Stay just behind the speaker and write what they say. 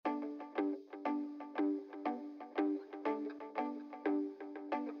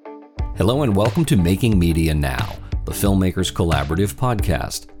Hello and welcome to Making Media Now, the Filmmakers Collaborative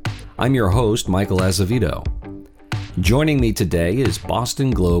podcast. I'm your host, Michael Azevedo. Joining me today is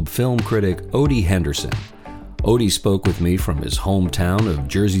Boston Globe film critic Odie Henderson. Odie spoke with me from his hometown of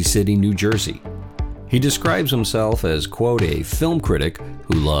Jersey City, New Jersey. He describes himself as, quote, a film critic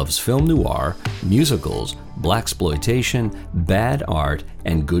who loves film noir, musicals, blaxploitation, bad art,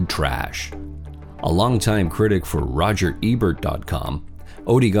 and good trash. A longtime critic for RogerEbert.com,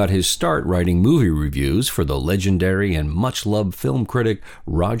 Odie got his start writing movie reviews for the legendary and much-loved film critic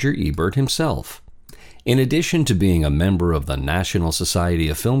Roger Ebert himself. In addition to being a member of the National Society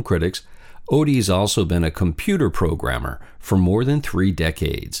of Film Critics, Odie's also been a computer programmer for more than 3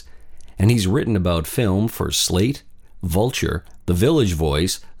 decades, and he's written about film for Slate, Vulture, The Village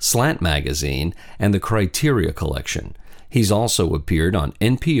Voice, Slant Magazine, and the Criteria Collection. He's also appeared on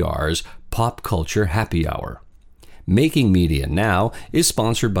NPR's Pop Culture Happy Hour. Making Media Now is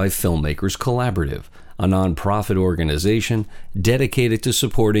sponsored by Filmmakers Collaborative, a nonprofit organization dedicated to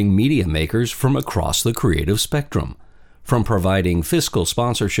supporting media makers from across the creative spectrum. From providing fiscal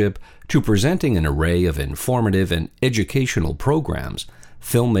sponsorship to presenting an array of informative and educational programs,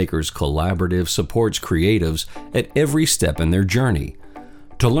 Filmmakers Collaborative supports creatives at every step in their journey.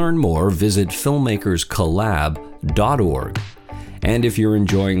 To learn more, visit filmmakerscollab.org. And if you're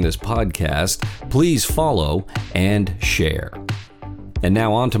enjoying this podcast, please follow and share. And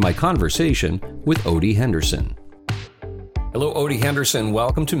now on to my conversation with Odie Henderson. Hello, Odie Henderson.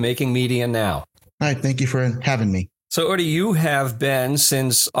 Welcome to Making Media Now. Hi, thank you for having me. So, Odie, you have been,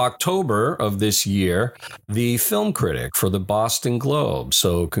 since October of this year, the film critic for the Boston Globe.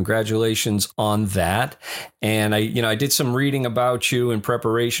 So congratulations on that. And I did some reading about you in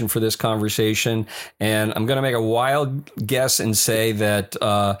preparation for this conversation. And I'm going to make a wild guess and say that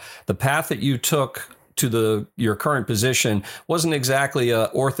the path that you took to your current position wasn't exactly an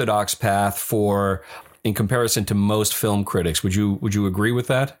orthodox path in comparison to most film critics. Would you agree with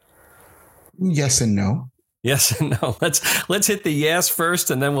that? Yes and no. Yes and no. Let's hit the yes first,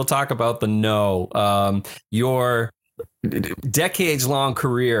 and then we'll talk about the no. Your decades-long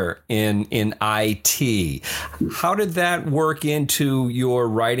career in IT, how did that work into your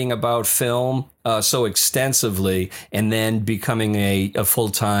writing about film so extensively, and then becoming a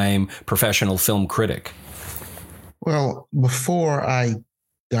full-time professional film critic? Well, before I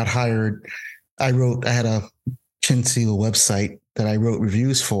got hired, I had a Chinseal website that I wrote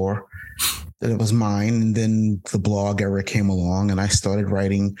reviews for. That it was mine. And then the blog era came along and I started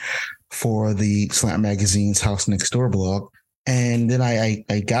writing for the Slant Magazine's House Next Door blog. And then I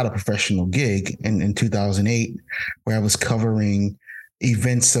got a professional gig in 2008 where I was covering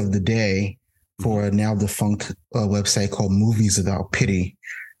events of the day for a now defunct website called Movies Without Pity.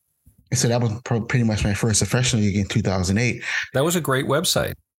 And so that was pretty much my first professional gig in 2008. That was a great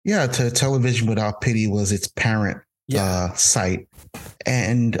website. Yeah, Television Without Pity was its parent site.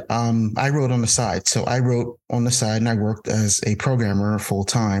 And I wrote on the side. So I wrote on the side and I worked as a programmer full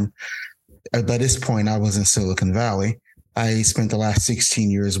time. By this point, I was in Silicon Valley. I spent the last 16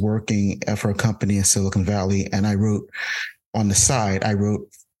 years working for a company in Silicon Valley. And I wrote on the side. I wrote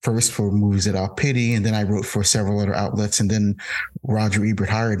first for Movies Without Pity, and then I wrote for several other outlets. And then Roger Ebert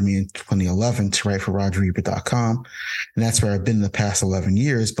hired me in 2011 to write for RogerEbert.com. And that's where I've been the past 11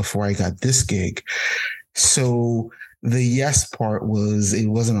 years before I got this gig. So the yes part was it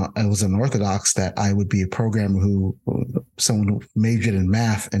was unorthodox that I would be a programmer someone who majored in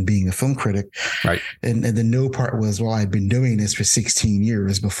math and being a film critic. Right. And the no part was, well, I'd been doing this for 16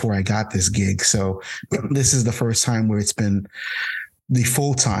 years before I got this gig. So this is the first time where it's been the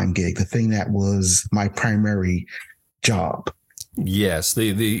full-time gig, the thing that was my primary job. Yes,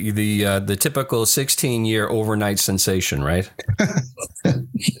 the typical 16-year overnight sensation, right?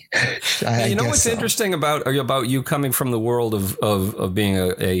 What's interesting about you coming from the world of being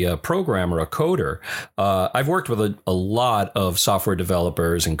a programmer, a coder. I've worked with a lot of software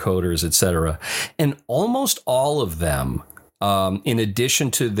developers and coders, et cetera, and almost all of them, in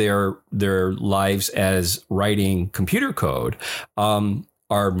addition to their lives as writing computer code,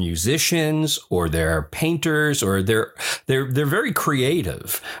 are musicians or they're painters or they're very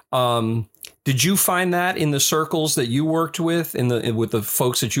creative. Did you find that in the circles that you worked with, with the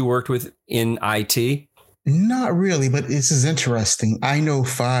folks that you worked with in IT? Not really, but this is interesting. I know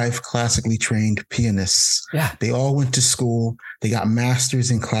 5 classically trained pianists. Yeah. They all went to school. They got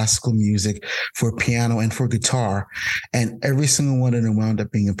masters in classical music for piano and for guitar. And every single one of them wound up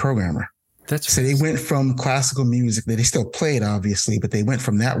being a programmer. So they went from classical music that they still played, obviously, but they went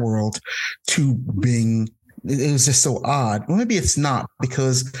from that world to being, it was just so odd. Well, maybe it's not,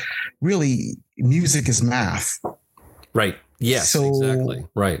 because really music is math. Right. Yes, so, exactly.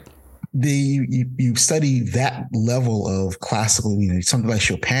 Right. you study that level of classical, something like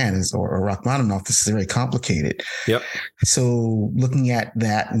Chopin or Rachmaninoff. This is very complicated. Yep. So looking at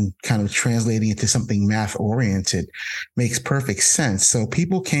that and kind of translating it to something math oriented makes perfect sense. So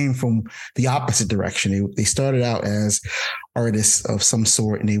people came from the opposite direction. They started out as artists of some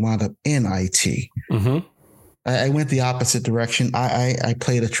sort and they wound up in IT. Mm-hmm. I went the opposite direction. I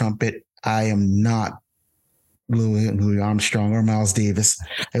played a trumpet. I am not Louis Armstrong or Miles Davis.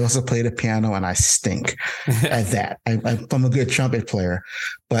 I also play the piano and I stink at that. I'm a good trumpet player,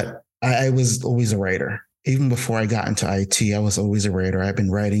 but I was always a writer. Even before I got into IT, I was always a writer. I've been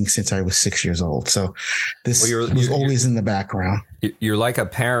writing since I was 6 years old. So this was always in the background. You're like a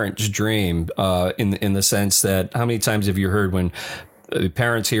parent's dream in the sense that how many times have you heard when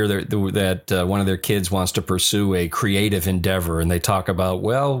parents hear that one of their kids wants to pursue a creative endeavor and they talk about,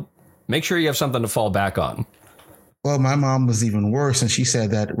 well, make sure you have something to fall back on. Well, my mom was even worse, and she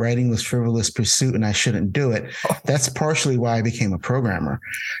said that writing was frivolous pursuit and I shouldn't do it. That's partially why I became a programmer.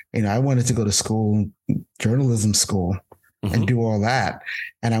 I wanted to go to school, journalism school, and do all that.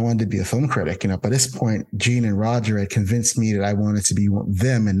 And I wanted to be a film critic. By this point, Gene and Roger had convinced me that I wanted to be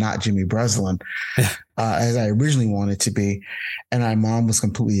them and not Jimmy Breslin, as I originally wanted to be. And my mom was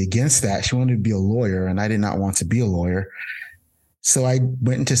completely against that. She wanted to be a lawyer, and I did not want to be a lawyer. So I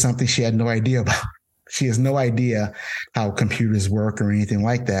went into something she had no idea about. She has no idea how computers work or anything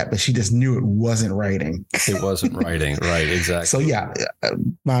like that, but she just knew it wasn't writing. It wasn't writing. Right. Exactly. So yeah,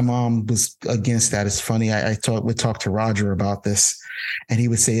 my mom was against that. It's funny. I would talk to Roger about this and he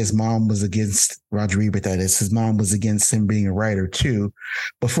would say his mom was against Roger Ebert. That is, his mom was against him being a writer too,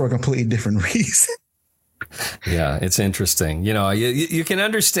 but for a completely different reason. Yeah, it's interesting. You can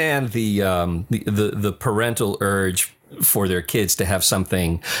understand the parental urge for their kids to have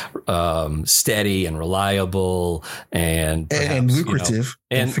something steady and reliable and perhaps, and lucrative,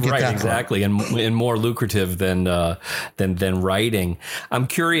 and right, exactly, and more lucrative than writing. I'm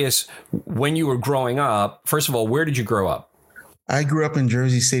curious, when you were growing up, first of all, where did you grow up? I grew up in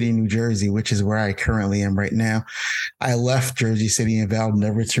Jersey City, New Jersey, which is where I currently am right now. I left Jersey City and vowed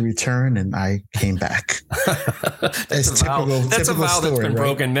never to return, and I came back. That's a vow that's been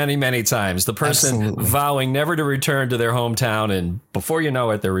broken many, many times. The person vowing never to return to their hometown, and before you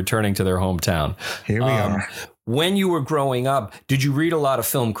know it, they're returning to their hometown. Here we are. When you were growing up, did you read a lot of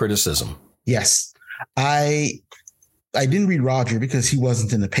film criticism? Yes. I didn't read Roger because he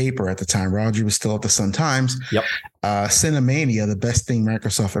wasn't in the paper at the time. Roger was still at the Sun-Times. Yep. Cinemania, the best thing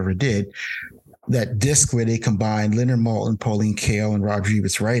Microsoft ever did, that disc where they combined Leonard Maltin, Pauline Kael, and Roger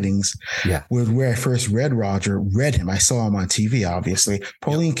Ebert's writings, was where I first read him. I saw him on TV, obviously.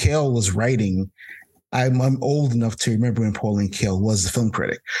 Pauline Kael was writing. I'm old enough to remember when Pauline Kael was the film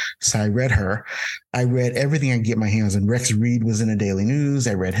critic. So I read her. I read everything I could get my hands on. Rex Reed was in the Daily News.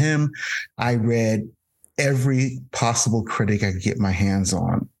 I read him. I read every possible critic I could get my hands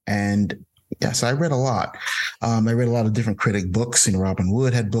on. And yes, I read a lot. I read a lot of different critic books. Robin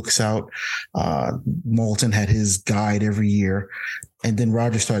Wood had books out. Maltin had his guide every year. And then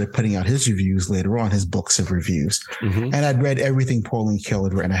Roger started putting out his reviews later on, his books of reviews. Mm-hmm. And I'd read everything Pauline Kael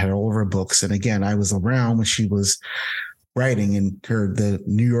had written. I had all of her books. And again, I was around when she was writing, and the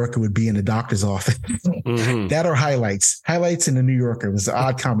New Yorker would be in the doctor's office. Mm-hmm. That or highlights. Highlights in the New Yorker was an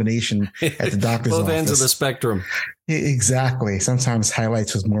odd combination at the doctor's office. Both ends of the spectrum. Exactly. Sometimes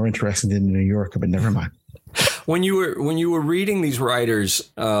highlights was more interesting than the New Yorker, but never mind. When you were reading these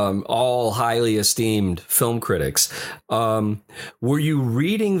writers, all highly esteemed film critics, were you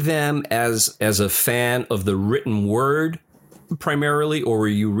reading them as a fan of the written word primarily, or were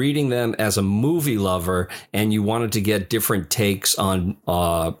you reading them as a movie lover and you wanted to get different takes on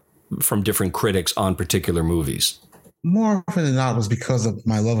from different critics on particular movies? More often than not was because of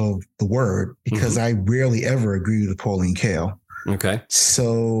my love of the word, because I rarely ever agreed with Pauline Kael. Okay.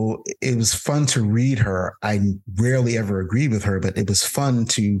 So it was fun to read her. I rarely ever agreed with her, but it was fun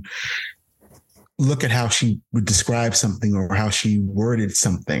to look at how she would describe something or how she worded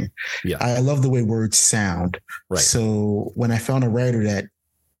something. Yeah. I love the way words sound. Right. So when I found a writer that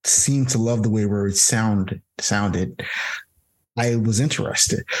seemed to love the way words sounded, I was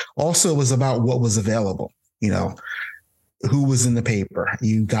interested. Also, it was about what was available, who was in the paper.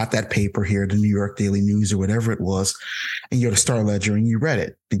 You got that paper here, the New York Daily News or whatever it was, and you're the Star Ledger and you read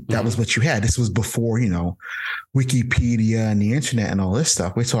it. That was what you had. This was before, Wikipedia and the internet and all this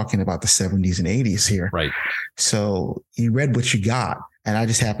stuff. We're talking about the 70s and 80s here. Right. So you read what you got. And I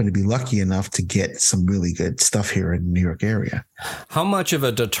just happened to be lucky enough to get some really good stuff here in the New York area. How much of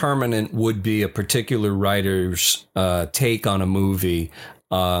a determinant would be a particular writer's take on a movie?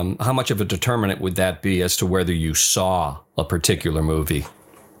 How much of a determinant would that be as to whether you saw a particular movie?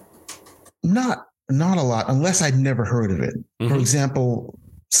 Not a lot, unless I'd never heard of it. Mm-hmm. For example,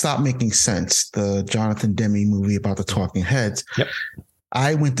 Stop Making Sense, the Jonathan Demme movie about the Talking Heads. Yep.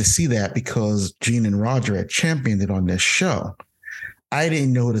 I went to see that because Gene and Roger had championed it on this show. I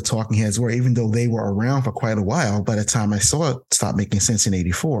didn't know who the Talking Heads were, even though they were around for quite a while. By the time I saw it Stop Making Sense in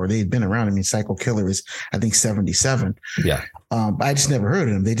 84, they had been around. I mean, Psycho Killer is, I think, 77. Yeah. I just never heard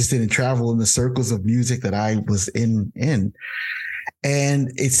of them. They just didn't travel in the circles of music that I was in.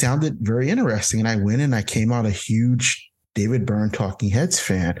 And it sounded very interesting. And I went and I came out a huge David Byrne Talking Heads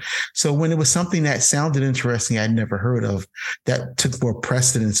fan. So when it was something that sounded interesting, I'd never heard of, that took more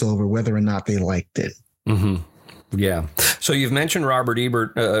precedence over whether or not they liked it. Mm-hmm. Yeah. So you've mentioned Roger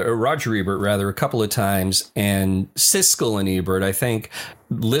Ebert, a couple of times, and Siskel and Ebert. I think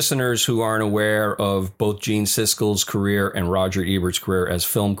listeners who aren't aware of both Gene Siskel's career and Roger Ebert's career as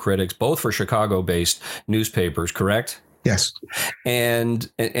film critics, both for Chicago-based newspapers, correct? Yes. And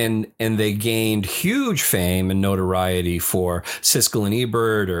they gained huge fame and notoriety for Siskel and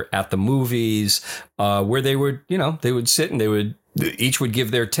Ebert or At the Movies, where they would sit and they would each would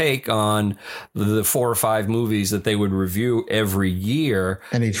give their take on the 4 or 5 movies that they would review every year.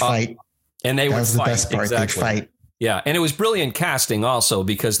 And they'd fight. And they would fight. That was the best part. Exactly. They'd fight. Yeah, and it was brilliant casting also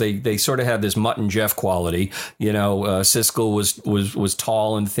because they sort of had this Mutt and Jeff quality. Siskel was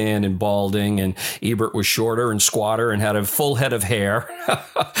tall and thin and balding, and Ebert was shorter and squatter and had a full head of hair.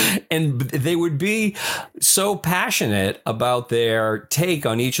 And they would be so passionate about their take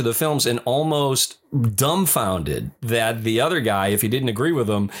on each of the films and almost dumbfounded that the other guy, if he didn't agree with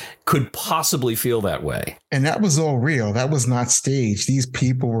them, could possibly feel that way. And that was all real. That was not staged. These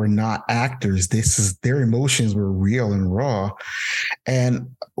people were not actors. Their emotions were real and raw.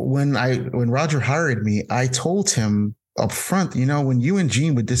 And when Roger hired me, I told him up front, when you and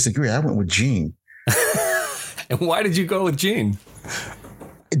Gene would disagree, I went with Gene. And why did you go with Gene?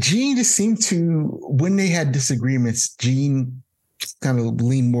 Gene just seemed to, when they had disagreements, Gene kind of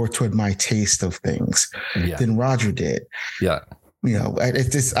leaned more toward my taste of things than Roger did. Yeah.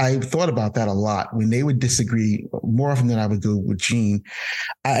 I thought about that a lot. When they would disagree, more often than I would go with Gene.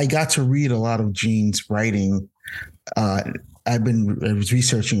 I got to read a lot of Gene's writing. I was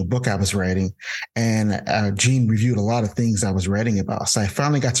researching a book I was writing, and Gene reviewed a lot of things I was writing about. So I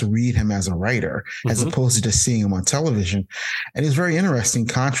finally got to read him as a writer, as opposed to just seeing him on television. And it's very interesting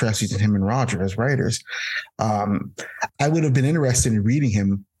contrast between him and Roger as writers. I would have been interested in reading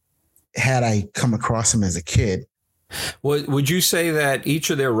him had I come across him as a kid. Would you say that each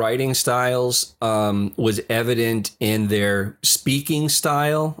of their writing styles was evident in their speaking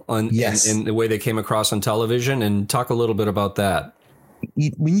style Yes. in the way they came across on television? And talk a little bit about that.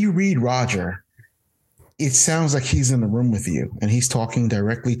 When you read Roger, it sounds like he's in the room with you and he's talking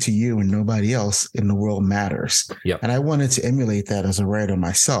directly to you and nobody else in the world matters. Yep. And I wanted to emulate that as a writer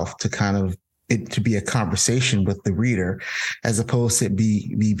myself, to kind of to be a conversation with the reader, as opposed to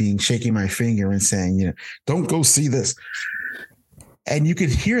me being shaking my finger and saying, don't go see this. And you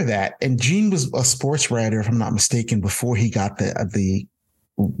could hear that. And Gene was a sports writer, if I'm not mistaken, before he got the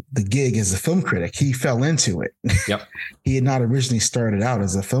gig as a film critic. He fell into it. Yep. He had not originally started out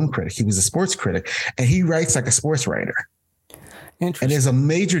as a film critic. He was a sports critic, and he writes like a sports writer. And there's a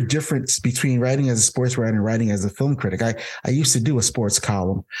major difference between writing as a sports writer and writing as a film critic. I used to do a sports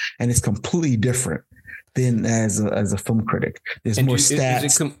column, and it's completely different than as a film critic. There's more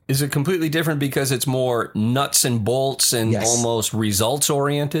stats. Is it completely different because it's more nuts and bolts and almost results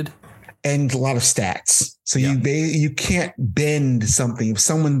oriented? And a lot of stats. So you can't bend something. If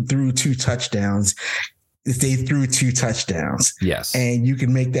someone threw 2 touchdowns, if they threw 2 touchdowns. Yes. And you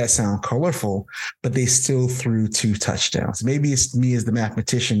can make that sound colorful, but they still threw 2 touchdowns. Maybe it's me as the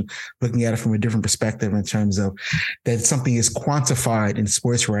mathematician looking at it from a different perspective in terms of that something is quantified in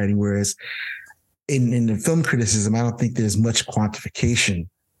sports writing, whereas in the film criticism, I don't think there's much quantification.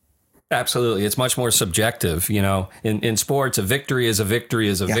 Absolutely. It's much more subjective. In sports, a victory is a victory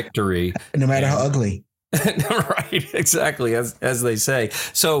is a victory. No matter how ugly. Right. Exactly. As they say.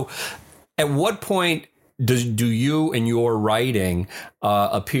 So at what point do you and your writing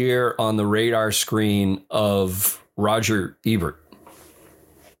appear on the radar screen of Roger Ebert?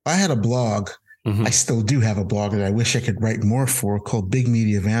 I had a blog. Mm-hmm. I still do have a blog that I wish I could write more for, called Big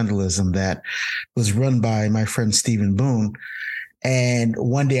Media Vandalism, that was run by my friend Stephen Boone. And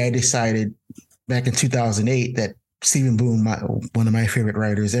one day I decided back in 2008 that Stephen Boone, one of my favorite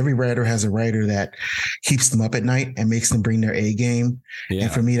writers, every writer has a writer that keeps them up at night and makes them bring their A game. Yeah.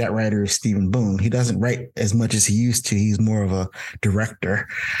 And for me, that writer is Stephen Boone. He doesn't write as much as he used to. He's more of a director.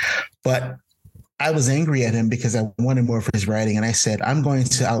 But I was angry at him because I wanted more of his writing. And I said, I'm going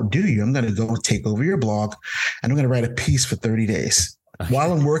to outdo you. I'm going to go take over your blog and I'm going to write a piece for 30 days.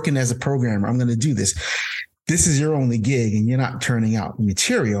 while I'm working as a programmer, I'm going to do this. This is your only gig and you're not turning out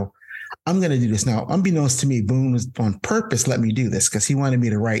material. I'm going to do this. Now, unbeknownst to me, Boone was on purpose let me do this because he wanted me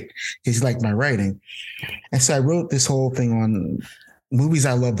to write because he liked my writing. And so I wrote this whole thing on movies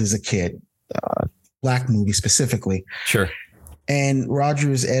I loved as a kid, Black movies specifically. Sure. And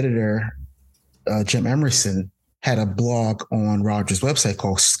Roger's editor, Jim Emerson, had a blog on Roger's website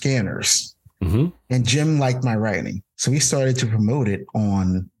called Scanners. Mm-hmm. And Jim liked my writing. So he started to promote it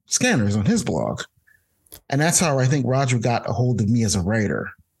on Scanners on his blog. And that's how I think Roger got a hold of me as a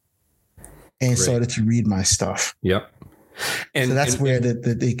writer and started to read my stuff. Yep. And so that's where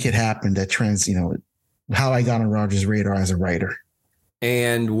the kid happened, that how I got on Roger's radar as a writer.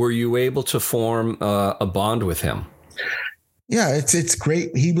 And were you able to form a bond with him? Yeah, it's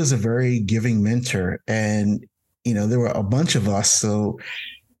great. He was a very giving mentor, and there were a bunch of us. So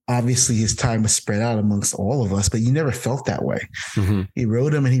obviously his time was spread out amongst all of us, but you never felt that way. Mm-hmm. He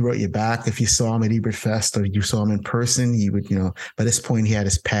wrote him and he wrote you back. If you saw him at Ebert Fest or you saw him in person, he would, by this point he had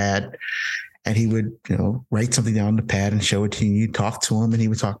his pad and he would, write something down on the pad and show it to you. You talk to him and he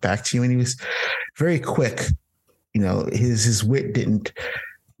would talk back to you. And he was very quick. His wit didn't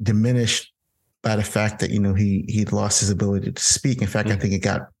diminish by the fact that, he'd lost his ability to speak. In fact, I think it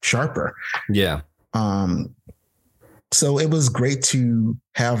got sharper. Yeah. So it was great to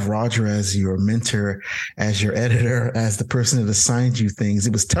have Roger as your mentor, as your editor, as the person that assigned you things.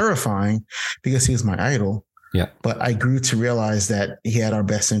 It was terrifying because he was my idol. Yeah. But I grew to realize that he had our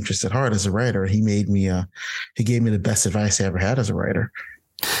best interest at heart as a writer. He gave me the best advice I ever had as a writer.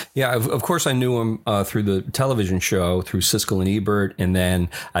 Yeah, of course, I knew him through the television show, through Siskel and Ebert, and then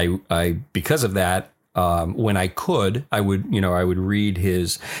I because of that, when I could, I would read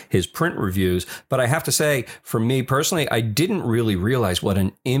his print reviews. But I have to say, for me personally, I didn't really realize what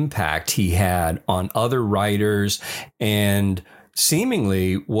an impact he had on other writers and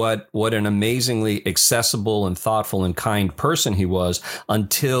seemingly what an amazingly accessible and thoughtful and kind person he was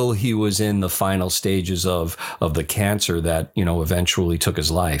until he was in the final stages of the cancer that, eventually took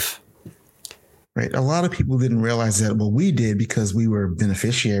his life. Right. A lot of people didn't realize that. Well, we did because we were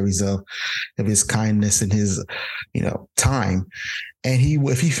beneficiaries of his kindness and his, time. And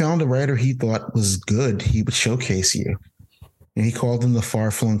if he found a writer he thought was good, he would showcase you. And he called them the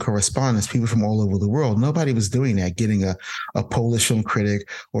far-flung correspondents, people from all over the world. Nobody was doing that, getting a Polish film critic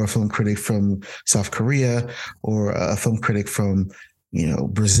or a film critic from South Korea or a film critic from,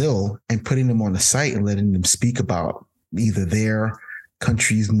 Brazil and putting them on the site and letting them speak about either their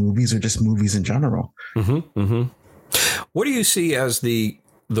country's movies or just movies in general. Mm-hmm, mm-hmm. What do you see as the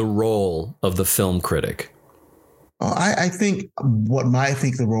role of the film critic? I think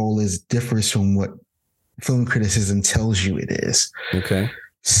the role is differs from what film criticism tells you it is. Okay.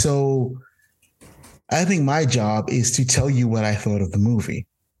 So I think my job is to tell you what I thought of the movie.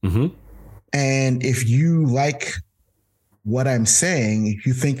 Mm-hmm. And if you like what I'm saying, if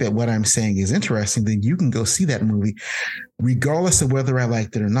you think that what I'm saying is interesting, then you can go see that movie, regardless of whether I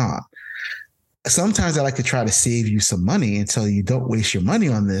liked it or not. Sometimes I like to try to save you some money and tell you don't waste your money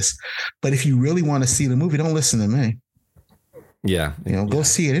on this. But if you really want to see the movie, don't listen to me. Yeah. Go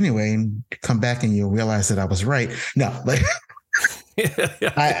see it anyway and come back and you'll realize that I was right. No,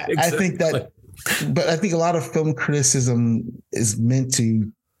 I think that, but I think a lot of film criticism is meant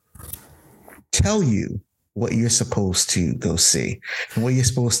to tell you what you're supposed to go see and what you're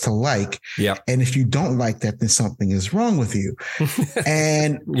supposed to like. Yeah. And if you don't like that, then something is wrong with you.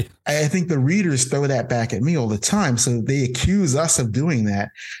 And I think the readers throw that back at me all the time. So they accuse us of doing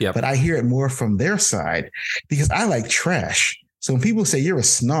that. Yep. But I hear it more from their side because I like trash. So when people say you're a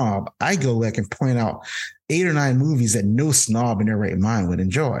snob, I go back and point out 8 or 9 movies that no snob in their right mind would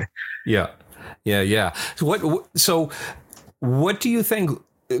enjoy. Yeah. Yeah. Yeah. So what do you think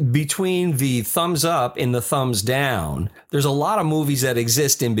between the thumbs up and the thumbs down? There's a lot of movies that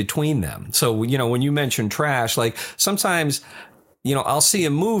exist in between them. So, when you mention trash, like sometimes, I'll see a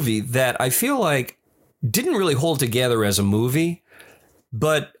movie that I feel like didn't really hold together as a movie,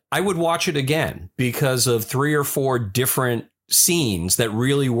 but I would watch it again because of 3 or 4 different scenes that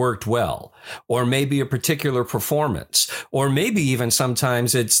really worked well, or maybe a particular performance, or maybe even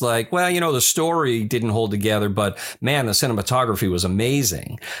sometimes it's like, well, the story didn't hold together, but man, the cinematography was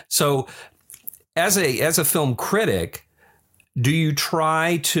amazing. So as a film critic, do you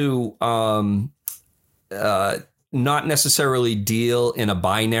try to not necessarily deal in a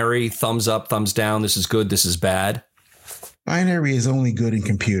binary thumbs up, thumbs down, this is good, this is bad? Binary is only good in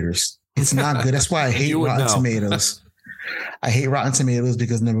computers. It's not good. That's why I hate Rotten Tomatoes. I hate Rotten Tomatoes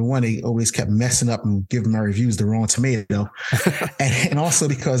because number one, they always kept messing up and giving my reviews the wrong tomato. and also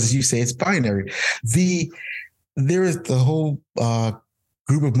because, as you say, it's binary. There is the whole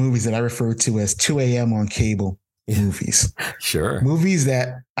group of movies that I refer to as 2 a.m. on cable movies. Sure. Movies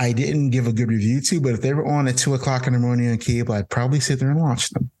that I didn't give a good review to, but if they were on at 2 o'clock in the morning on cable, I'd probably sit there and watch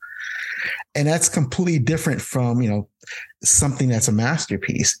them. And that's completely different from, something that's a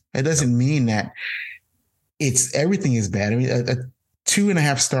masterpiece. It doesn't mean that everything is bad. I mean, a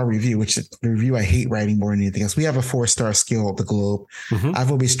 2.5-star review, which is the review I hate writing more than anything else. We have a 4-star scale at the Globe. Mm-hmm.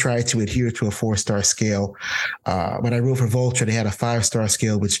 I've always tried to adhere to a 4-star scale. When I wrote for Vulture, they had a 5-star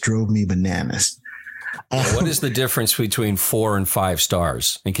scale, which drove me bananas. What is the difference between 4 and 5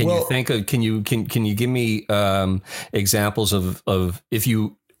 stars? And can you give me examples of if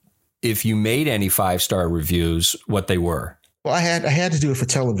you made any 5-star reviews, what they were? Well, I had to do it for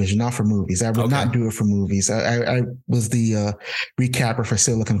television, not for movies. I would not do it for movies. I was the recapper for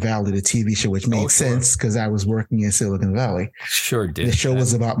Silicon Valley, the TV show, which made sense because I was working in Silicon Valley. Sure did. The show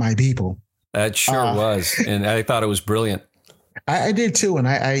was about my people. That sure was. And I thought it was brilliant. I did too. And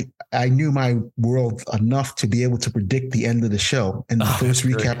I knew my world enough to be able to predict the end of the show in the first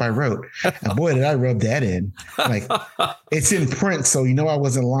recap I wrote. And boy, did I rub that in. Like, it's in print, so I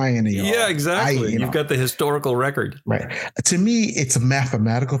wasn't lying to you. Yeah, exactly. You've got the historical record. Right. To me, it's a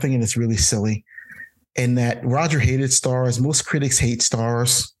mathematical thing, and it's really silly. In that Roger hated stars. Most critics hate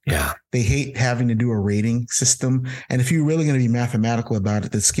stars. Yeah. They hate having to do a rating system. And if you're really going to be mathematical about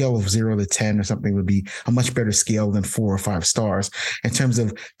it, the scale of 0 to 10 or something would be a much better scale than 4 or 5 stars in terms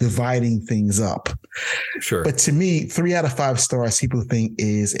of dividing things up. Sure. But to me, 3 out of 5 stars, people think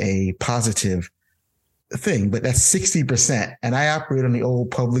is a positive thing, but that's 60%. And I operate on the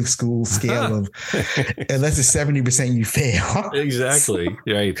old public school scale of unless it's 70%, you fail. Exactly.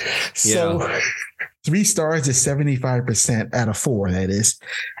 Right. So 3 stars is 75% out of 4, that is.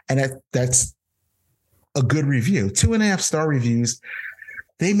 And that's a good review. 2.5-star reviews,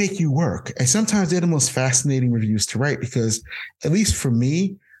 they make you work. And sometimes they're the most fascinating reviews to write because, at least for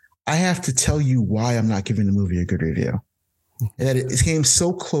me, I have to tell you why I'm not giving the movie a good review. And that it came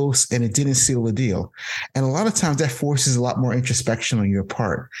so close and it didn't seal the deal. And a lot of times that forces a lot more introspection on your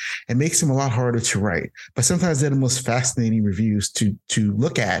part. It makes them a lot harder to write. But sometimes they're the most fascinating reviews to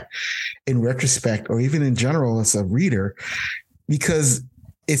look at in retrospect or even in general as a reader, because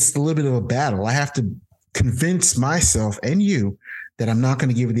it's a little bit of a battle. I have to convince myself and you that I'm not going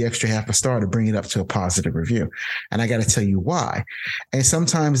to give it the extra 0.5 star to bring it up to a positive review. And I got to tell you why. And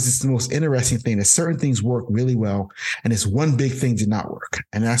sometimes it's the most interesting thing that certain things work really well. And it's one big thing did not work.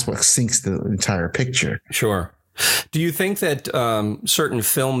 And that's what sinks the entire picture. Sure. Do you think that certain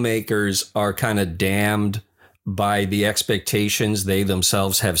filmmakers are kind of damned by the expectations they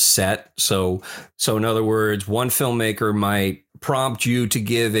themselves have set? So in other words, one filmmaker might prompt you to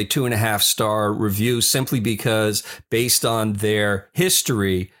give a 2.5-star review simply because based on their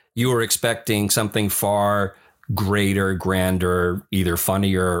history, you were expecting something far greater, grander, either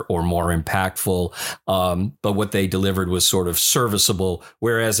funnier or more impactful. But what they delivered was sort of serviceable.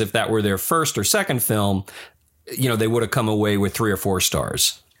 Whereas if that were their first or second film, they would have come away with 3 or 4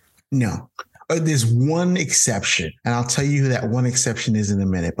 stars. No. There's one exception, and I'll tell you who that one exception is in a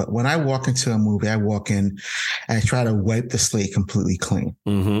minute. But when I walk into a movie, I walk in and I try to wipe the slate completely clean.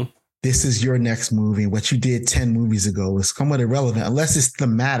 Mm-hmm. This is your next movie. What you did 10 movies ago is somewhat irrelevant unless it's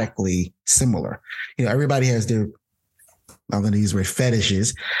thematically similar. Everybody has their, I'm going to use the word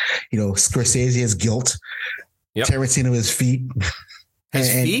fetishes. Scorsese has guilt. Yep. Tarantino has feet.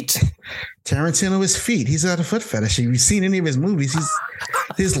 Feet? Tarantino has feet. He's got a foot fetish. If you've seen any of his movies,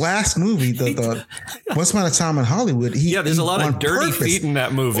 his last movie, the Once Upon a Time in Hollywood. There's a lot of dirty feet in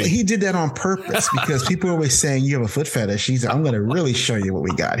that movie. Well, he did that on purpose because people are always saying you have a foot fetish. He's like, I'm going to really show you what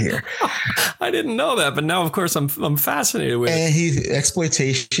we got here. I didn't know that, but now, of course, I'm fascinated with it. And he's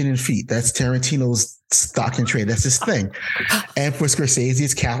exploitation in feet. That's Tarantino's stock and trade. That's his thing. And for Scorsese,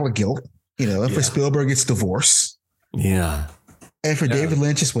 it's Catholic guilt. And for Spielberg, it's divorce. Yeah. And for David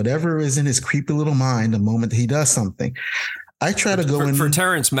Lynch, it's whatever is in his creepy little mind the moment he does something. I try to go in. For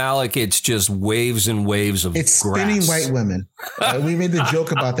Terrence Malick, it's just waves and waves of It's grass. Spinning white women. We made the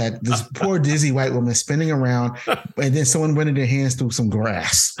joke about that. This poor dizzy white woman spinning around, and then someone running their hands through some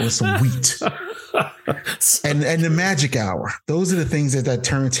grass or some wheat. and the magic hour. Those are the things that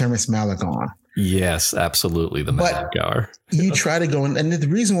turn Terrence Malick on. Yes, absolutely. The magic hour. You try to go in. And the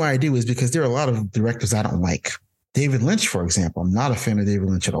reason why I do is because there are a lot of directors I don't like. David Lynch, for example. I'm not a fan of David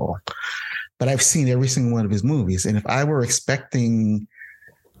Lynch at all, but I've seen every single one of his movies. And if I were expecting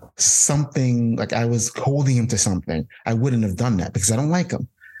something, like I was holding him to something, I wouldn't have done that because I don't like him.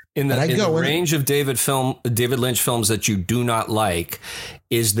 In the range of David Lynch films that you do not like,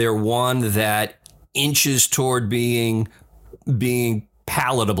 is there one that inches toward being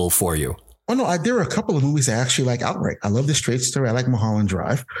palatable for you? Oh no, there are a couple of movies I actually like outright. I love The Straight Story. I like Mulholland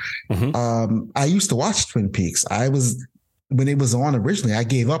Drive. I used to watch Twin Peaks. When it was on originally, I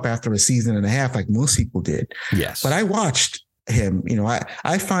gave up after a season and a half, like most people did. Yes, but I watched him.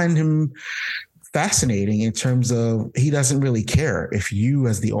 I find him fascinating in terms of he doesn't really care if you,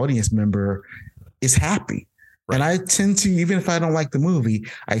 as the audience member, is happy. Right. And I tend to, even if I don't like the movie,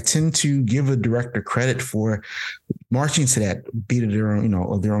 I tend to give a director credit for marching to that beat of their own,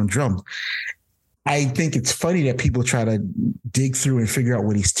 of their own drum. I think it's funny that people try to dig through and figure out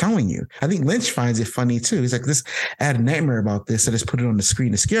what he's telling you. I think Lynch finds it funny too. He's like, I had a nightmare about this. I just put it on the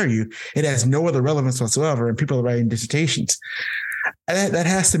screen to scare you. It has no other relevance whatsoever. And people are writing dissertations. That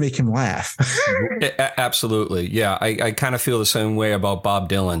has to make him laugh. Absolutely. Yeah. I kind of feel the same way about Bob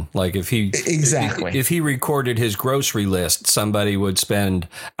Dylan. Like if he recorded his grocery list, somebody would spend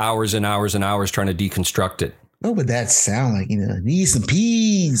hours and hours and hours trying to deconstruct it. What would that sound like? Need some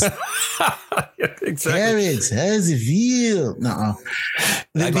peas. Exactly. Carrots, how's it feel? No.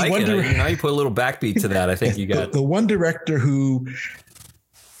 I like it. Now you put a little backbeat to that. I think you got the one director who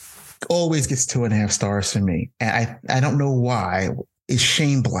always gets 2.5 stars for me. And I don't know why, is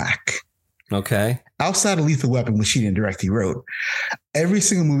Shane Black. Okay. Outside of Lethal Weapon, which he didn't direct, he wrote. Every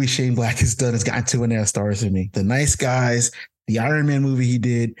single movie Shane Black has done has gotten 2.5 stars for me. The Nice Guys, the Iron Man movie he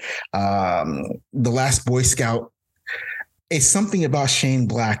did, The Last Boy Scout. It's something about Shane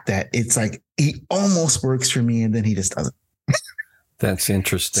Black that it's like he almost works for me and then he just doesn't. That's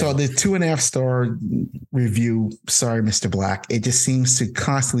interesting. So the 2.5 star review, sorry, Mr. Black, it just seems to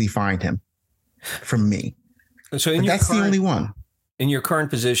constantly find him from me. So that's the only one. In your current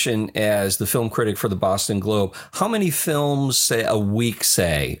position as the film critic for the Boston Globe, how many films, say, a week,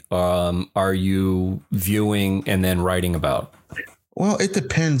 are you viewing and then writing about? Well, it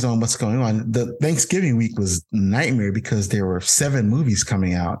depends on what's going on. The Thanksgiving week was a nightmare because there were 7 movies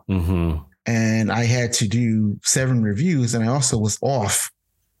coming out. Mm-hmm. And I had to do 7 reviews, and I also was off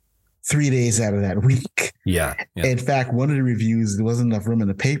 3 days out of that week. Yeah. In fact, one of the reviews, there wasn't enough room in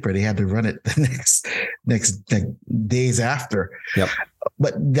the paper. They had to run it the next days after. Yep.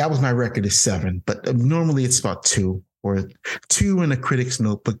 But that was my record is 7. But normally it's about 2 or 2 in a critic's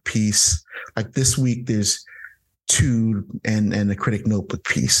notebook piece. Like this week, there's 2 and a critic notebook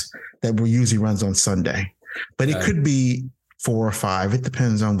piece that usually runs on Sunday. But it could be 4 or 5. It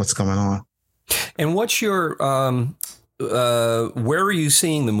depends on what's going on. And what's your where are you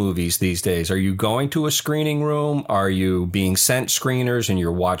seeing the movies these days? Are you going to a screening room? Are you being sent screeners and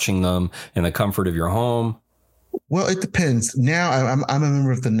you're watching them in the comfort of your home? Well, it depends. Now I'm a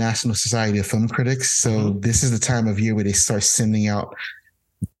member of the National Society of Film Critics. So this is the time of year where they start sending out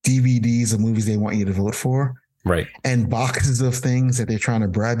DVDs of movies they want you to vote for. Right. And boxes of things that they're trying to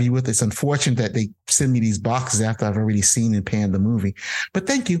bribe you with. It's unfortunate that they send me these boxes after I've already seen and panned the movie. But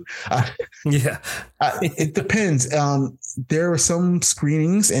thank you. It depends. There are some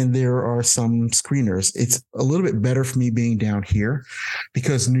screenings and there are some screeners. It's a little bit better for me being down here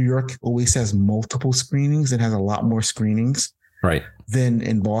because New York always has multiple screenings and has a lot more screenings than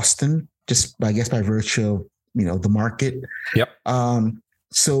in Boston, just I guess by virtue of, the market. Yep.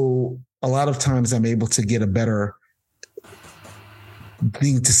 So a lot of times I'm able to get a better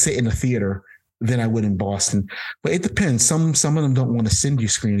thing to sit in a theater than I would in Boston. But it depends. Some of them don't want to send you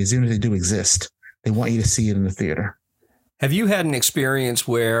screenings, even if they do exist. They want you to see it in the theater. Have you had an experience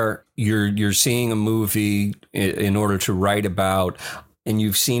where you're seeing a movie in order to write about, and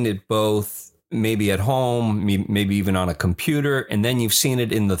you've seen it both maybe at home, maybe even on a computer, and then you've seen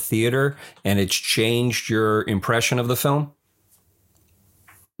it in the theater, and it's changed your impression of the film?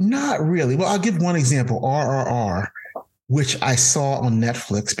 Not really. Well, I'll give one example, RRR, which I saw on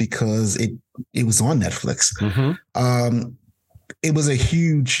Netflix because it was on Netflix. Mm-hmm. It was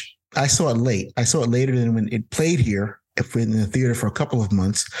I saw it late. I saw it later than when it played here in the theater for a couple of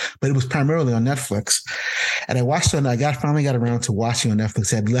months, but it was primarily on Netflix. And I watched it and I finally got around to watching on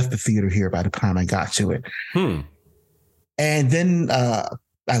Netflix. I had left the theater here by the time I got to it. And then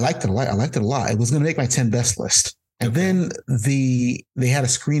I liked it a lot. a lot. It was going to make my 10 best list. And then they had a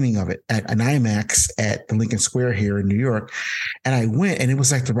screening of it at an IMAX at the Lincoln Square here in New York. And I went and it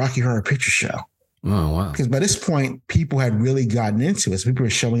was like the Rocky Horror Picture Show. Oh, wow. Because by this point, people had really gotten into it. So people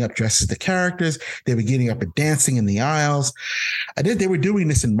were showing up dressed as the characters. They were getting up and dancing in the aisles. They were doing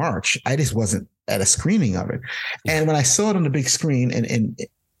this in March. I just wasn't at a screening of it. And when I saw it on the big screen and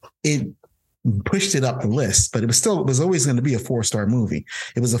pushed it up the list, but it was always going to be a 4-star movie.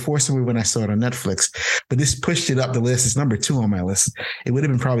 It was a 4-star movie when I saw it on Netflix, but this pushed it up the list. It's number 2 on my list. It would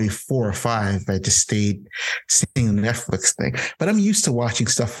have been probably 4 or 5 if I just stayed seeing the Netflix thing. But I'm used to watching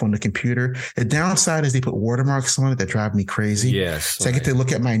stuff on the computer. The downside is they put watermarks on it that drive me crazy. Yes. So I get to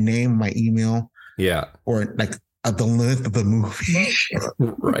look at my name, my email. Yeah. Or like the length of the movie.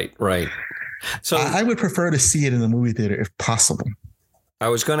 Right. So I would prefer to see it in the movie theater if possible. I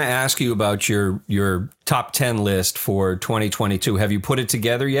was going to ask you about your top 10 list for 2022. Have you put it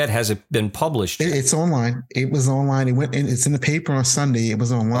together yet? Has it been published? It's online. It was online. It's in the paper on Sunday. It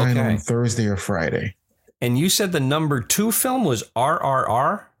was online on Thursday or Friday. And you said the number 2 film was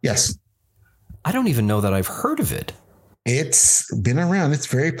RRR? Yes. I don't even know that I've heard of it. It's been around. It's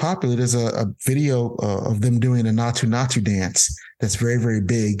very popular. There's a video of them doing a Naatu Naatu dance that's very, very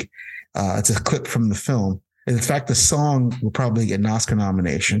big. It's a clip from the film. In fact, the song will probably get an Oscar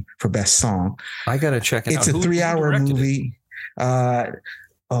nomination for Best Song. I got to check it out. It's a 3-hour movie. Oh,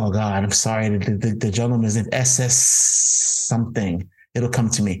 God, I'm sorry. The gentleman's in SS something. It'll come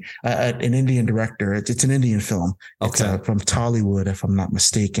to me. An Indian director. It's an Indian film. It's from Tollywood, if I'm not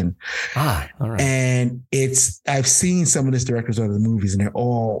mistaken. All right. And I've seen some of this director's other movies, and they're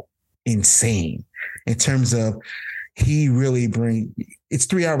all insane in terms of he really it's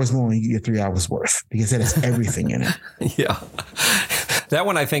 3 hours long. You get 3 hours worth because it has everything in it. Yeah. That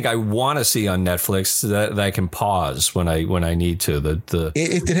one I think I want to see on Netflix that I can pause when I need to.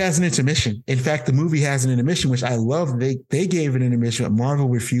 It has an intermission. In fact, the movie has an intermission, which I love. They gave an intermission, but Marvel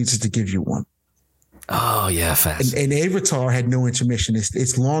refuses to give you one. Oh yeah, fast. And Avatar had no intermission.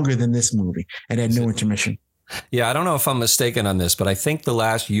 It's longer than this movie and had no intermission. Yeah, I don't know if I'm mistaken on this, but I think the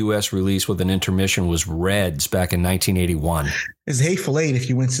last U.S. release with an intermission was Reds back in 1981. It's Hateful Eight if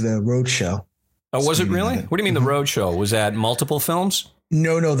you went to the road show. Oh, was it really? What do you mean the road show? Was that multiple films?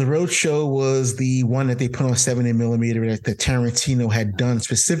 No. The road show was the one that they put on 70mm that Tarantino had done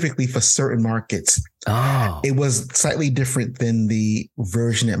specifically for certain markets. Oh. It was slightly different than the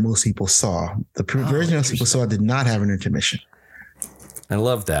version that most people saw. The version most people saw did not have an intermission. I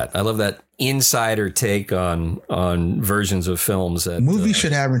love that. I love that insider take on versions of films. That movies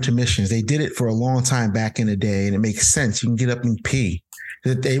should have intermissions. They did it for a long time back in the day, and it makes sense. You can get up and pee.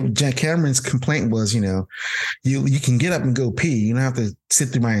 Jack Cameron's complaint was, you can get up and go pee. You don't have to sit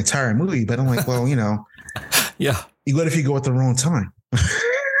through my entire movie. But I'm like, well, yeah. What if you go at the wrong time?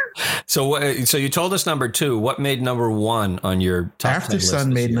 So you told us number 2. What made number 1 on your top 10 list? After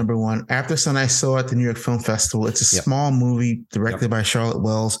Sun made number 1. After Sun, I saw at the New York Film Festival. It's a small movie directed by Charlotte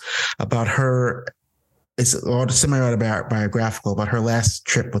Wells about her. It's semi-autobiographical about her last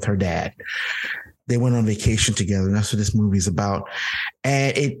trip with her dad. They went on vacation together, and that's what this movie is about.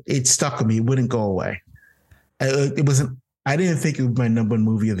 And it stuck with me. It wouldn't go away. It wasn't. I didn't think it was my number 1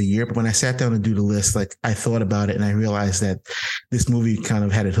 movie of the year, but when I sat down to do the list, like I thought about it and I realized that this movie kind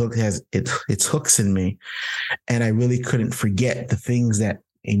of had its hooks in me. And I really couldn't forget the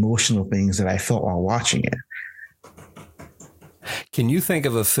emotional things that I felt while watching it. Can you think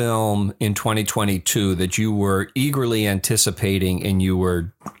of a film in 2022 that you were eagerly anticipating and you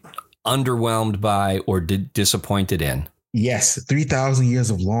were underwhelmed by or disappointed in? Yes. 3,000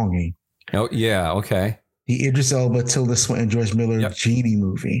 Years of Longing. Oh, yeah. Okay. The Idris Elba, Tilda Swinton, George Miller Genie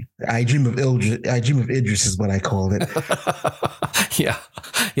movie. I Dream of Idris is what I called it. Yeah.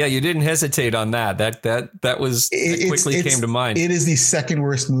 You didn't hesitate on that. That quickly came to mind. It is the second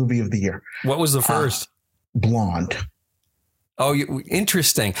worst movie of the year. What was the first? Blonde. Oh,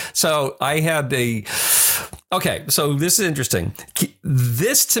 interesting. So I had okay, so this is interesting.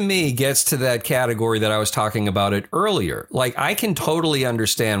 This to me gets to that category that I was talking about it earlier. Like I can totally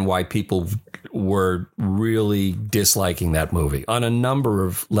understand why people were really disliking that movie on a number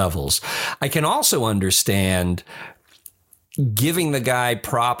of levels. I can also understand giving the guy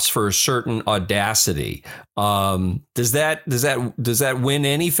props for a certain audacity. Does that win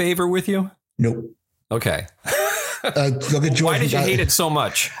any favor with you? Nope. Okay. Look at George. Why did you hate it so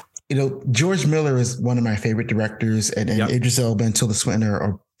much? George Miller is one of my favorite directors, and Idris Elba and Tilda Swinton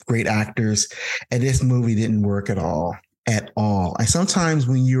are great actors. And this movie didn't work at all. And sometimes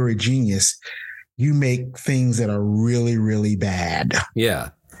when you're a genius, you make things that are really, really bad. Yeah.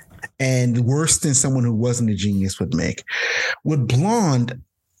 And worse than someone who wasn't a genius would make. With Blonde,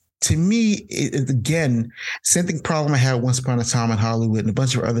 to me, again, same thing problem I had Once Upon a Time in Hollywood and a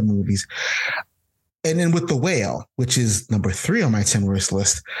bunch of other movies. And then with The Whale, which is number 3 on my 10 worst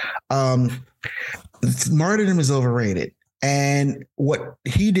list, martyrdom is overrated. And what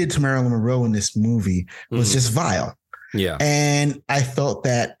he did to Marilyn Monroe in this movie was just vile. Yeah. And I felt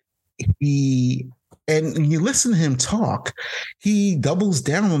that he And when you listen to him talk, he doubles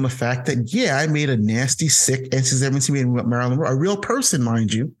down on the fact that, yeah, I made a nasty, sick NC-17 movie with Marilyn Monroe, a real person,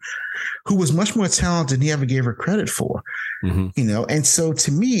 mind you, who was much more talented than he ever gave her credit for. Mm-hmm. And so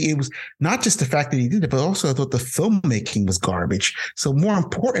to me, it was not just the fact that he did it, but also I thought the filmmaking was garbage. So more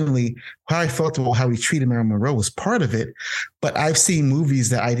importantly, how I felt about how he treated Marilyn Monroe was part of it. But I've seen movies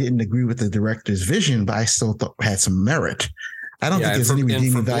that I didn't agree with the director's vision, but I still thought had some merit. I don't think there's any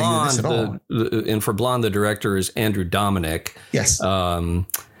redeeming value in this at all. And for Blonde, the director is Andrew Dominik. Yes.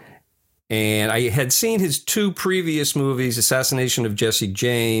 And I had seen his two previous movies, Assassination of Jesse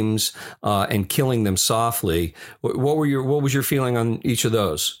James and Killing Them Softly. What was your feeling on each of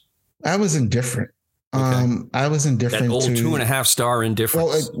those? I was indifferent. Okay. I was indifferent. That old 2.5 star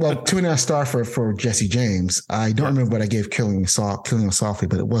indifference. Well, 2.5 star for Jesse James. I don't remember what I gave Killing Them Softly,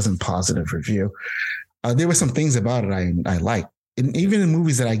 but it wasn't positive review. There were some things about it I liked. And even in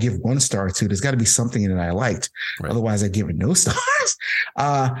movies that I give 1 star to, there's got to be something in it I liked. Right. Otherwise, I give it no stars.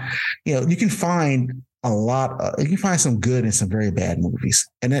 You can find you can find some good and some very bad movies.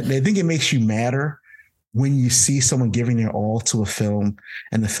 And I think it makes you madder when you see someone giving their all to a film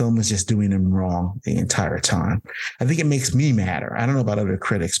and the film is just doing them wrong the entire time. I think it makes me madder. I don't know about other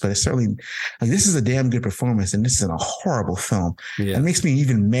critics, but it's certainly this is a damn good performance and this is a horrible film. Yeah. It makes me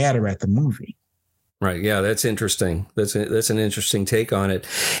even madder at the movie. Right. Yeah, that's interesting. That's an interesting take on it.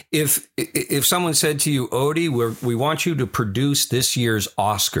 If someone said to you, Odie, we want you to produce this year's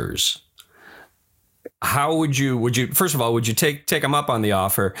Oscars, how would you first of all, would you take them up on the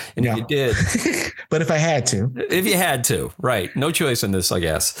offer? And if you did, but if I had to, right. No choice in this, I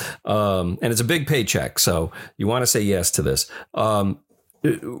guess. And it's a big paycheck. So you want to say yes to this.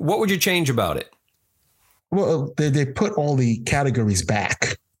 What would you change about it? Well, they put all the categories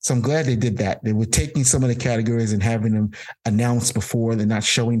back. So I'm glad they did that. They were taking some of the categories and having them announced before. They're not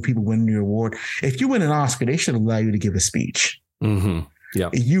showing people winning the award. If you win an Oscar, they should allow you to give a speech. Mm-hmm. Yeah,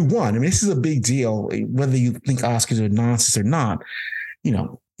 you won. I mean, this is a big deal, whether you think Oscars are nonsense or not.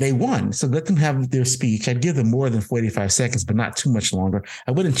 They won. So let them have their speech. I'd give them more than 45 seconds, but not too much longer.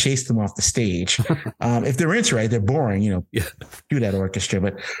 I wouldn't chase them off the stage. If they're into it, they're boring, do that orchestra.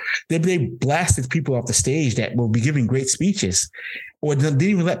 But they blasted people off the stage that will be giving great speeches or didn't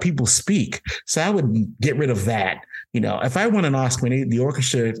even let people speak. So I would get rid of that. If I won an Oscar when the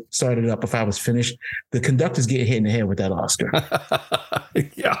orchestra started up, if I was finished, the conductors get hit in the head with that Oscar.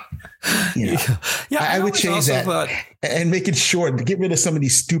 Yeah. I would change that and make it short. Get rid of some of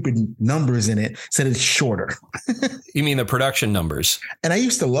these stupid numbers in it so that it's shorter. You mean the production numbers? And I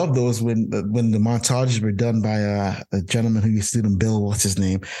used to love those when the montages were done by a gentleman who used to do them. Bill, what's his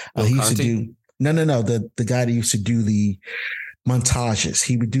name? He used to do the guy that used to do the montages.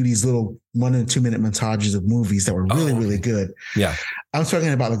 He would do these little 1 and 2 minute montages of movies that were really, really good. Yeah. I'm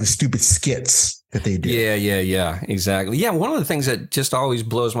talking about the stupid skits that they do. Yeah, exactly. Yeah. One of the things that just always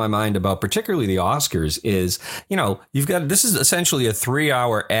blows my mind about particularly the Oscars is, this is essentially a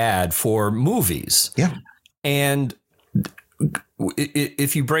 3-hour ad for movies. Yeah. And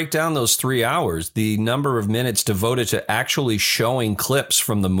if you break down those 3 hours, the number of minutes devoted to actually showing clips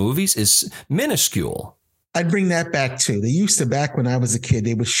from the movies is minuscule. I'd bring that back too. They used to, back when I was a kid,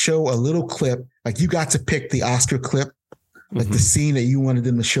 they would show a little clip, like you got to pick the Oscar clip, like the scene that you wanted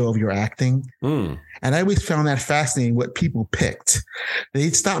them to show of your acting. And I always found that fascinating what people picked.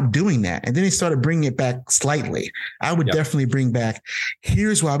 They'd stopped doing that. And then they started bringing it back slightly. I would definitely bring back,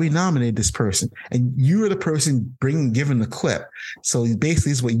 here's why we nominated this person. And you are the person given the clip. So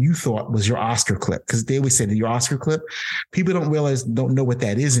basically it's what you thought was your Oscar clip. Because they always say that your Oscar clip, people don't know what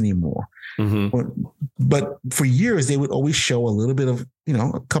that is anymore. Mm-hmm. But for years, they would always show a little bit of,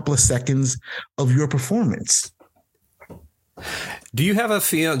 a couple of seconds of your performance. Do you have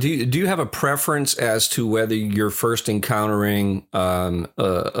do you have a preference as to whether you're first encountering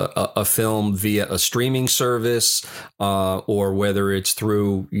a film via a streaming service or whether it's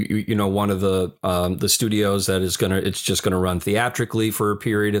through one of the studios that it's just gonna run theatrically for a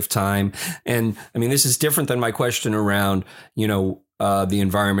period of time? And I mean, this is different than my question around the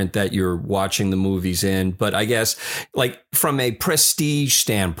environment that you're watching the movies in, but I guess from a prestige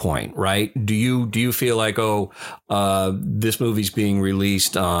standpoint, right? Do you feel like, this movie's being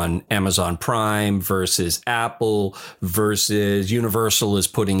released on Amazon Prime versus Apple versus Universal is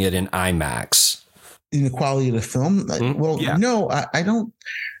putting it in IMAX? In the quality of the film? No, I don't.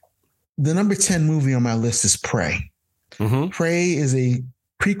 The number 10 movie on my list is Prey. Mm-hmm. Prey is a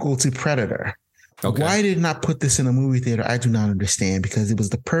prequel to Predator. Okay. Why did not put this in a movie theater? I do not understand, because it was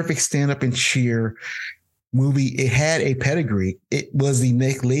the perfect stand up and cheer movie. It had a pedigree. It was the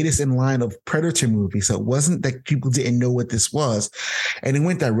latest in line of Predator movies. So it wasn't that people didn't know what this was. And it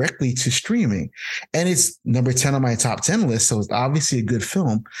went directly to streaming. And it's number 10 on my top 10 list. So it's obviously a good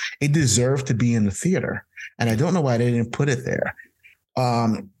film. It deserved to be in the theater. And I don't know why they didn't put it there.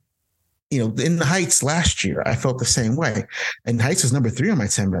 In the Heights last year, I felt the same way. And Heights was number 3 on my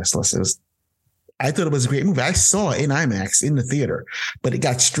 10 best list. I thought it was a great movie. I saw it in IMAX in the theater, but it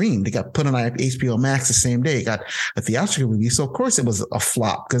got streamed. It got put on HBO Max the same day. It got a theatrical release. So of course it was a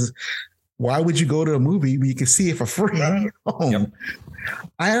flop, because why would you go to a movie where you can see it for free at home? Yep.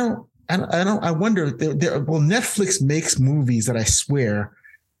 I wonder, Netflix makes movies that I swear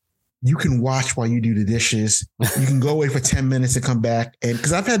you can watch while you do the dishes. You can go away for 10 minutes and come back. And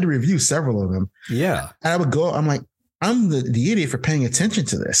because I've had to review several of them. Yeah. And I would go, I'm like, I'm the idiot for paying attention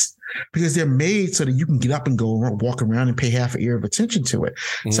to this, because they're made so that you can get up and go walk around and pay half an ear of attention to it.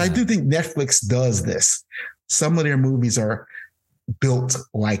 Yeah. So I do think Netflix does this. Some of their movies are built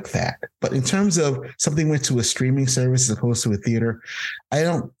like that. But in terms of something went to a streaming service as opposed to a theater, I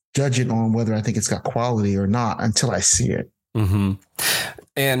don't judge it on whether I think it's got quality or not until I see it. Mm-hmm.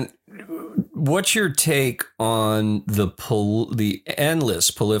 And what's your take on the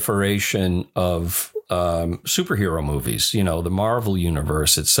endless proliferation of superhero movies, the Marvel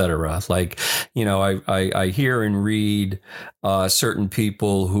universe, etc.? Like, I hear and read certain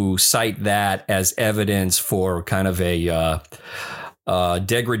people who cite that as evidence for kind of a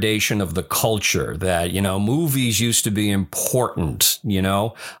degradation of the culture, that, movies used to be important,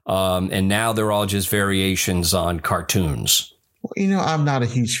 and now they're all just variations on cartoons. I'm not a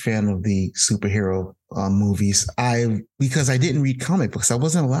huge fan of the superhero movies. Because I didn't read comic books. I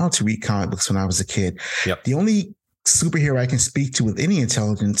wasn't allowed to read comic books when I was a kid. Yep. The only superhero I can speak to with any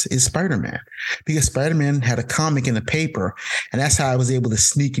intelligence is Spider-Man, because Spider-Man had a comic in the paper, and that's how I was able to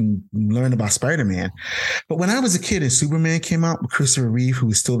sneak and learn about Spider-Man. But when I was a kid and Superman came out with Christopher Reeve, who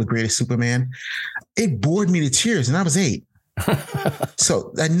was still the greatest Superman, it bored me to tears, and I was 8.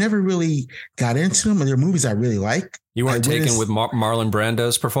 So I never really got into them. There are movies I really like. You weren't taken with Marlon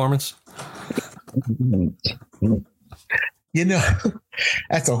Brando's performance?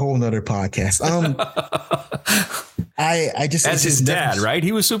 That's a whole nother podcast. I just, as his dad, right?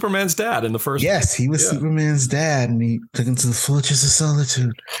 He was Superman's dad in the first. Yes, he was Superman's dad, and he took him to the fortress of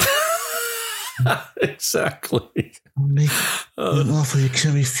solitude. Exactly. Make an offer you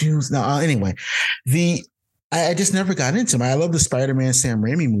can refuse. Now, anyway, I just never got into them. I love the Spider-Man Sam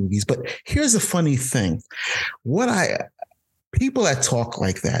Raimi movies, but here's the funny thing. People that talk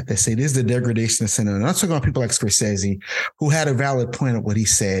like that say this is the degradation of cinema. I'm not talking about people like Scorsese, who had a valid point of what he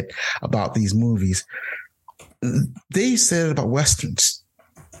said about these movies. They said it about Westerns.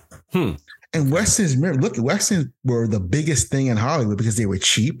 And Westerns, Westerns were the biggest thing in Hollywood because they were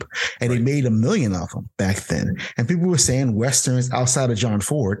cheap, and they made 1 million of them back then. And people were saying Westerns outside of John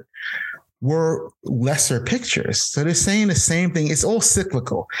Ford were lesser pictures. So they're saying the same thing. It was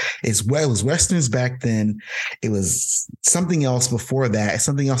cyclical. It was Westerns back then. It was something else before that,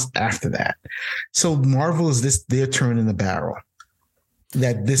 something else after that. So Marvel is their turn in the barrel.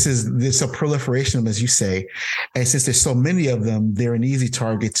 That there's a proliferation of them, as you say. And since there's so many of them, they're an easy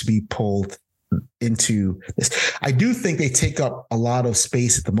target to be pulled into this. I do think they take up a lot of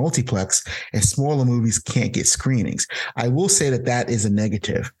space at the multiplex, and smaller movies can't get screenings. I will say that is a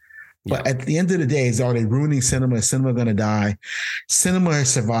negative. But at the end of the day, are they ruining cinema? Is cinema going to die? Cinema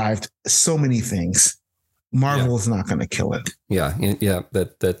has survived so many things. Marvel is not going to kill it. Yeah.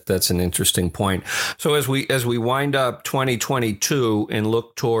 That's an interesting point. So as we wind up 2022 and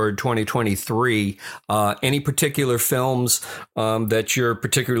look toward 2023, any particular films that you're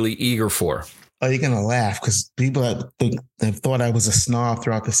particularly eager for? Oh, you're going to laugh, because people have thought I was a snob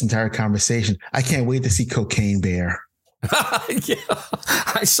throughout this entire conversation. I can't wait to see Cocaine Bear. Yeah,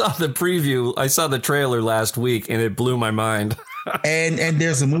 I saw the preview. I saw the trailer last week, and it blew my mind. and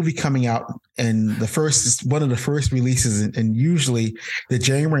there's a movie coming out, and one of the first releases, and usually the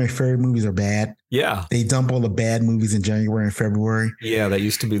January and February movies are bad. Yeah, they dump all the bad movies in January and February. Yeah, that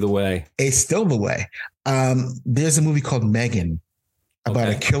used to be the way. It's still the way. There's a movie called Megan about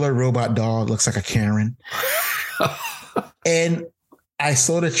a killer robot dog, looks like a Karen, and I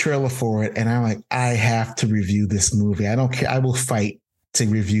saw the trailer for it, and I'm like, I have to review this movie. I don't care. I will fight to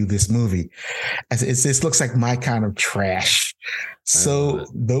review this movie. This looks like my kind of trash. So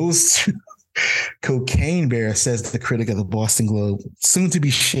those two, Cocaine Bear says the critic of the Boston Globe, soon to be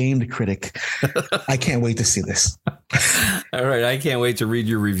shamed critic. I can't wait to see this. All right. I can't wait to read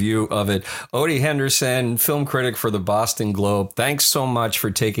your review of it. Odie Henderson, film critic for the Boston Globe. Thanks so much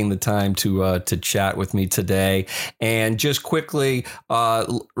for taking the time to chat with me today. And just quickly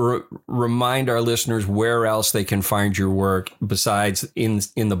remind our listeners where else they can find your work besides in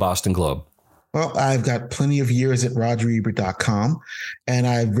the Boston Globe. Well, I've got plenty of years at RogerEbert.com, and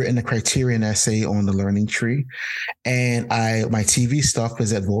I've written a Criterion essay on The Learning Tree. And my TV stuff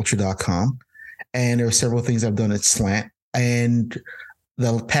is at Vulture.com. And there are several things I've done at Slant. And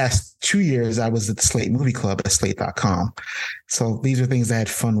the past 2 years, I was at the Slate Movie Club at Slate.com. So these are things I had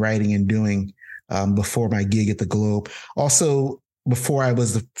fun writing and doing before my gig at the Globe. Also, before I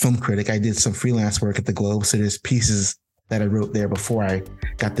was the film critic, I did some freelance work at the Globe. So there's pieces that I wrote there before I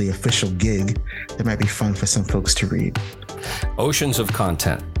got the official gig that might be fun for some folks to read. Oceans of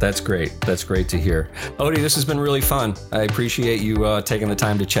content. That's great. That's great to hear. Odie, this has been really fun. I appreciate you taking the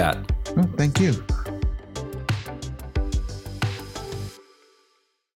time to chat. Oh, thank you.